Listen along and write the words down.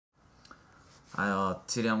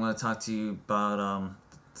Today I'm going to talk to you about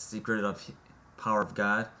the secret of power of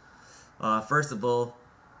God. First of all,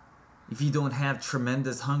 if you don't have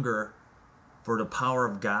tremendous hunger for the power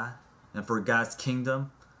of God and for God's kingdom,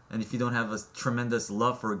 and if you don't have a tremendous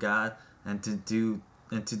love for God and to do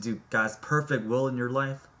God's perfect will in your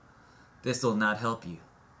life, this will not help you.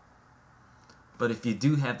 But if you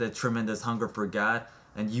do have that tremendous hunger for God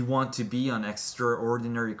and you want to be an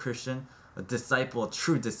extraordinary Christian, a disciple, a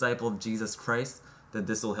true disciple of Jesus Christ, then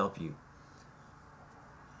this will help you.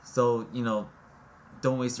 So,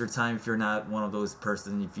 don't waste your time if you're not one of those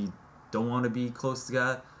persons. If you don't want to be close to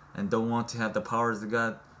God and don't want to have the powers of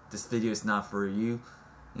God, this video is not for you.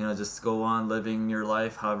 Just go on living your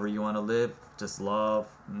life however you want to live. Just love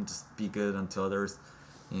and just be good unto others.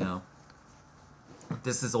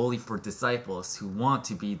 This is only for disciples who want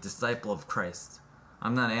to be disciple of Christ.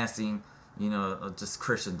 I'm not asking, just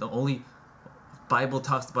Christian. The only Bible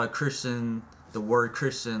talks about Christian, the word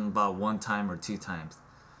Christian, about 1 time or 2 times.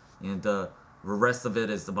 The rest of it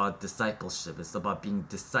is about discipleship. It's about being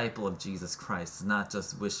disciple of Jesus Christ. It's not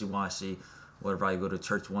just wishy-washy, whatever, I go to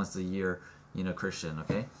church once a year, Christian,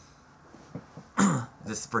 okay?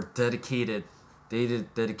 This is for dedicated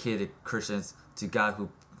Christians to God who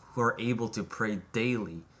are able to pray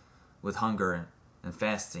daily with hunger and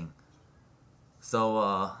fasting.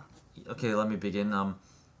 So, okay, let me begin.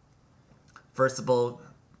 First of all,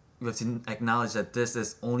 we have to acknowledge that this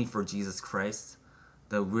is only for Jesus Christ.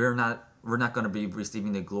 That we're not going to be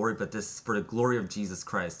receiving the glory, but this is for the glory of Jesus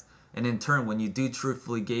Christ. And in turn, when you do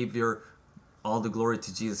truthfully give all the glory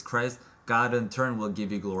to Jesus Christ, God in turn will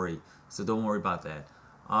give you glory. So don't worry about that.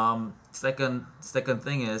 Second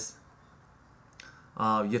thing is,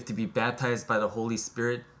 you have to be baptized by the Holy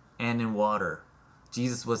Spirit and in water.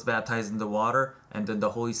 Jesus was baptized in the water, and then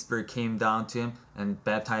the Holy Spirit came down to him and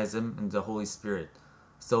baptized him in the Holy Spirit.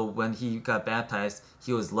 So when he got baptized,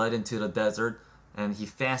 he was led into the desert, and he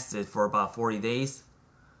fasted for about 40 days.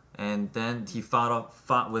 And then he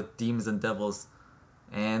fought with demons and devils.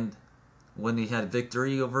 And when he had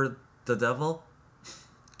victory over the devil,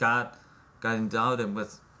 God endowed him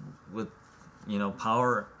with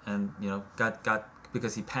power, and got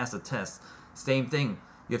because he passed the test. Same thing.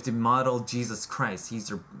 You have to model Jesus Christ. He's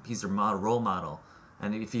your model, role model.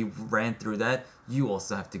 And if you ran through that, you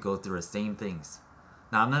also have to go through the same things.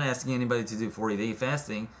 Now, I'm not asking anybody to do 40-day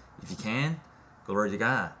fasting. If you can, glory to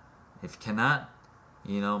God. If you cannot,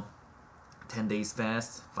 10 days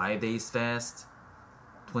fast, 5 days fast,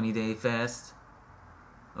 20-day fast.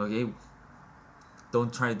 Okay?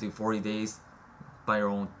 Don't try to do 40 days by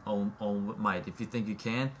your own might. If you think you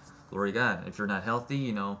can, glory to God. If you're not healthy,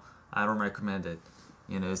 I don't recommend it.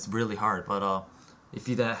 It's really hard. But if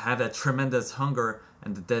you have that tremendous hunger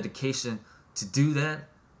and the dedication to do that,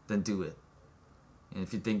 then do it. And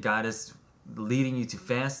if you think God is leading you to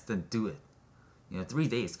fast, then do it. 3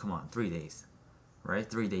 days, come on, 3 days. Right?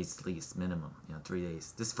 3 days at least, minimum. 3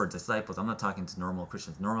 days. This is for disciples. I'm not talking to normal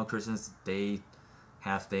Christians. Normal Christians, day,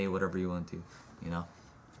 half day, whatever you want to,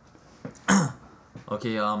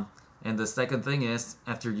 Okay, and the second thing is,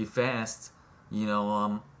 after you fast,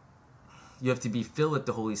 you have to be filled with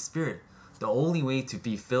the Holy Spirit. The only way to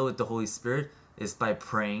be filled with the Holy Spirit is by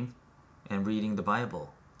praying and reading the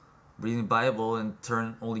Bible. Reading the Bible in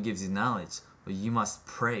turn only gives you knowledge, but you must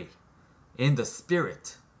pray in the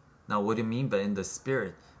Spirit. Now, what do you mean by in the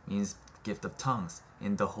Spirit? It means gift of tongues,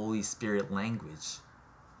 in the Holy Spirit language.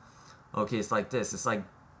 Okay, it's like this. It's like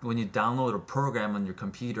when you download a program on your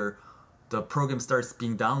computer, the program starts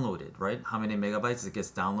being downloaded, right? How many megabytes it gets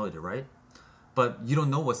downloaded, right? But you don't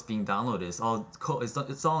know what's being downloaded. It's all code.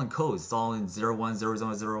 It's all in codes. It's all in 01, 00,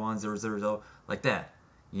 01, 000, like that.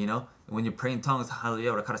 When you pray in tongues,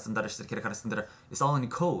 it's all in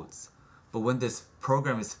codes. But when this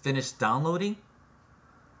program is finished downloading,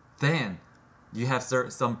 then you have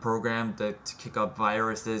some program to kick out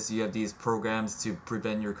viruses. You have these programs to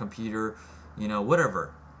prevent your computer,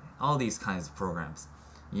 whatever. All these kinds of programs,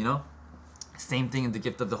 Same thing in the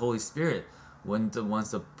gift of the Holy Spirit.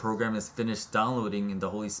 Once the program is finished downloading in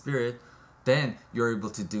the Holy Spirit, then you're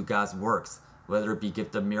able to do God's works. Whether it be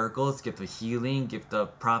gift of miracles, gift of healing, gift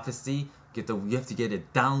of prophecy, you have to get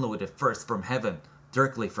it downloaded first from heaven,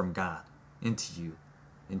 directly from God, into you,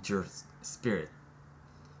 into your spirit.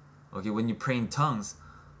 Okay, when you pray in tongues,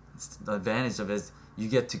 the advantage of it is you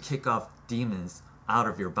get to kick off demons out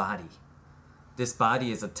of your body. This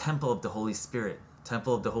body is a temple of the Holy Spirit.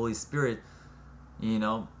 Temple of the Holy Spirit,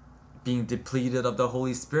 being depleted of the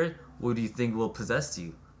Holy Spirit, what do you think will possess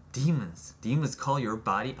you? Demons. Demons call your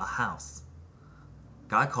body a house.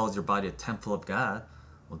 God calls your body a temple of God.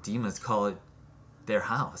 Well, demons call it their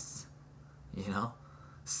house.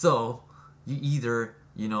 So you either,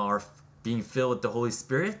 are being filled with the Holy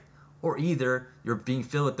Spirit, or either you're being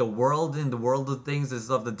filled with the world, and the world of things is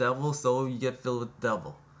of the devil, so you get filled with the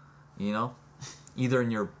devil. Either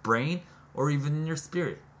in your brain or even in your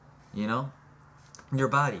spirit, in your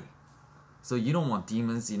body. So you don't want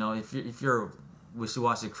demons, if you're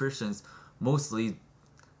wishy-washy Christians, mostly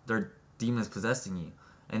they're demons possessing you.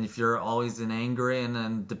 And if you're always in anger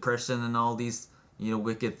and depression and all these,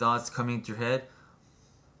 wicked thoughts coming into your head,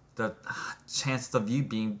 the chances of you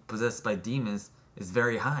being possessed by demons is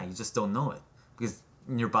very high. You just don't know it. Because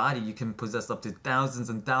in your body, you can possess up to thousands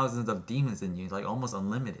and thousands of demons in you, like almost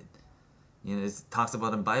unlimited. It talks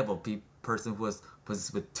about in the Bible, person who was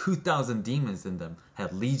possessed with 2,000 demons in them,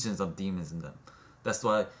 had legions of demons in them. That's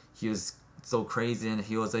why he was so crazy, and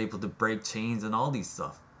he was able to break chains and all these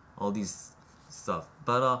stuff.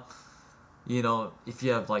 But if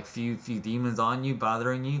you have like few demons on you,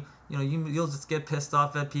 bothering you, you'll just get pissed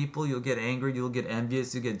off at people. You'll get angry. You'll get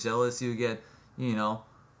envious. You'll get jealous. You'll get,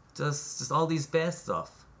 just all these bad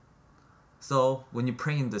stuff. So when you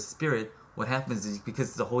pray in the Spirit, what happens is,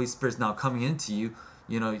 because the Holy Spirit is now coming into you,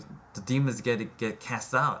 the demons get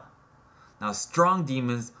cast out. Now, strong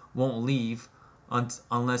demons won't leave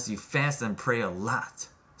unless you fast and pray a lot.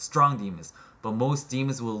 Strong demons. But most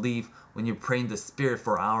demons will leave when you pray in the Spirit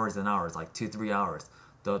for hours and hours, like 2-3 hours.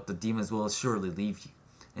 The demons will surely leave you.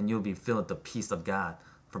 And you'll be filled with the peace of God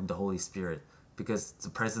from the Holy Spirit. Because the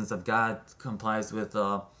presence of God complies with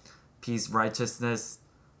peace, righteousness,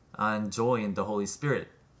 and joy in the Holy Spirit.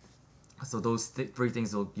 So those three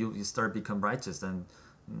things, you start to become righteous and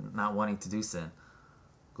not wanting to do sin.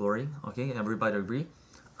 Glory. Okay, everybody agree?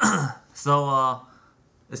 So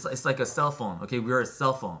it's like a cell phone. Okay, we're a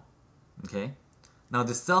cell phone. Okay, now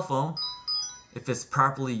the cell phone, if it's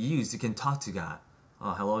properly used, you can talk to God.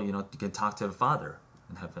 Hello, you can talk to the Father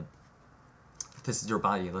in heaven. If this is your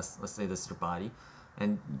body, let's say this is your body,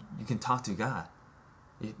 and you can talk to God.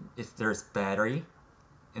 If there's battery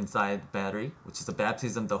inside the battery, which is the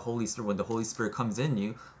baptism of the Holy Spirit, when the Holy Spirit comes in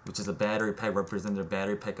you, which is a battery pack, representing the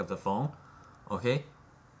battery pack of the phone, okay,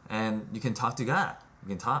 and you can talk to God. You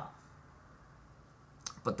can talk.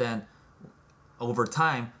 But then, over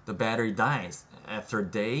time, the battery dies. After a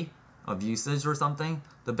day of usage or something,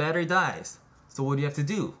 the battery dies. So what do you have to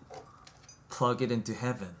do? Plug it into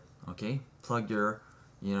heaven, okay? Plug your,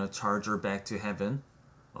 charger back to heaven,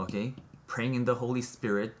 okay? Praying in the Holy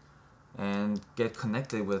Spirit, and get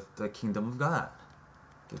connected with the kingdom of God.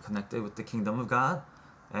 Get connected with the kingdom of God.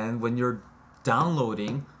 And when you're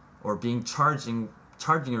downloading or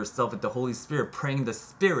charging yourself with the Holy Spirit, praying the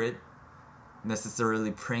Spirit,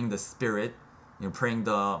 necessarily praying the Spirit, praying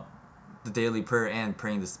the daily prayer and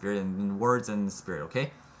praying the Spirit in words and in the Spirit,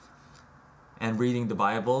 okay? And reading the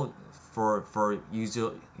Bible for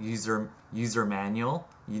user manual.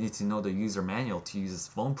 You need to know the user manual to use this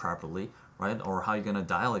phone properly, right? Or how you're gonna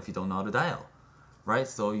dial if you don't know how to dial, right?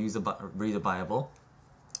 So read the Bible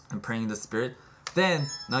and praying the Spirit. Then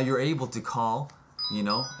now you're able to call,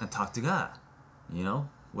 and talk to God.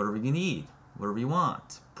 Whatever you need, whatever you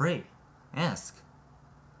want, pray, ask.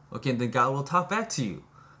 Okay, and then God will talk back to you.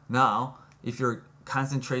 Now, if you're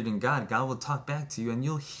concentrating on God, God will talk back to you, and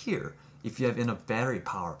you'll hear if you have enough battery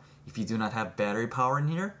power. If you do not have battery power in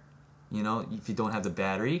here, if you don't have the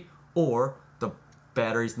battery, or the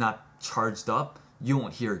battery's not charged up, you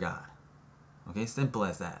won't hear God. Okay, simple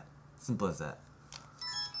as that. Simple as that.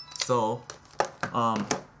 So,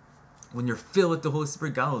 when you're filled with the Holy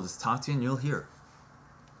Spirit, God will just talk to you and you'll hear.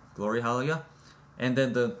 Glory, hallelujah. And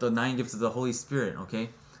then the 9 gifts of the Holy Spirit, okay?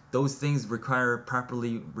 Those things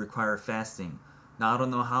properly require fasting. Now, I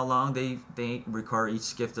don't know how long they require.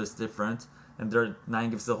 Each gift is different. And there are 9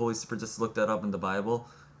 gifts of the Holy Spirit. Just look that up in the Bible.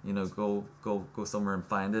 Go somewhere and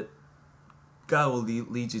find it. God will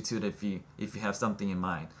lead you to it if you have something in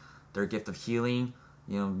mind. Their gift of healing,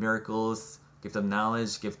 miracles, gift of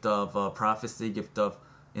knowledge, gift of prophecy, gift of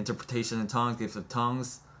interpretation in tongues, gift of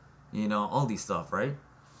tongues, all these stuff, right?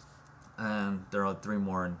 And there are 3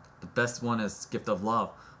 more. And the best one is gift of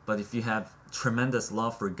love. But if you have tremendous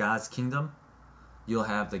love for God's kingdom, you'll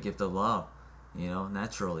have the gift of love,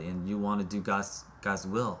 naturally, and you want to do God's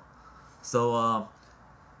will. So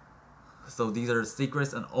these are the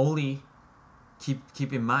secrets, and only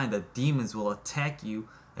keep in mind that demons will attack you,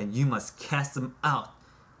 and you must cast them out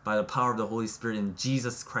by the power of the Holy Spirit in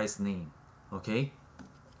Jesus Christ's name. Okay?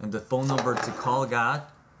 And the phone number to call God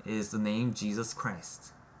is the name Jesus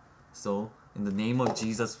Christ. So, in the name of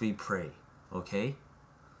Jesus we pray. Okay?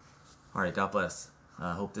 Alright, God bless.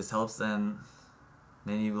 I hope this helps, and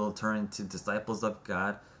many will turn into disciples of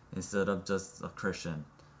God instead of just a Christian.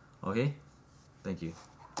 Okay? Thank you.